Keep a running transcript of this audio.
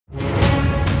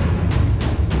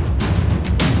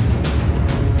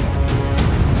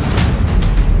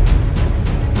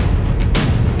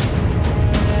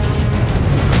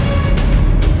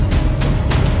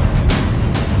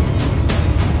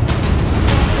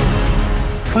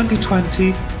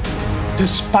2020,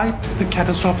 despite the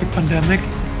catastrophic pandemic,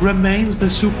 remains the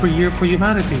super year for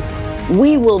humanity.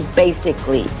 We will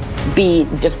basically be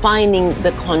defining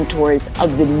the contours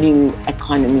of the new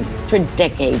economy for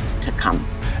decades to come.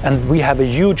 And we have a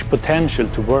huge potential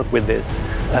to work with this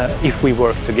if we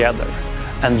work together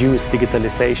and use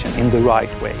digitalization in the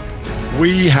right way.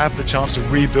 We have the chance to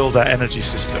rebuild our energy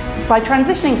system. By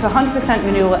transitioning to 100%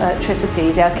 renewable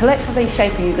electricity, they are collectively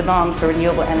shaping the demand for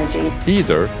renewable energy.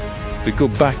 Either we go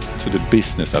back to the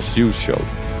business as usual,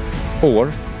 or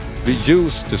we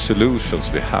use the solutions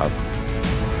we have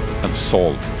and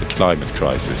solve the climate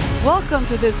crisis. Welcome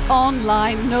to this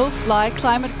online no-fly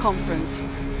climate conference.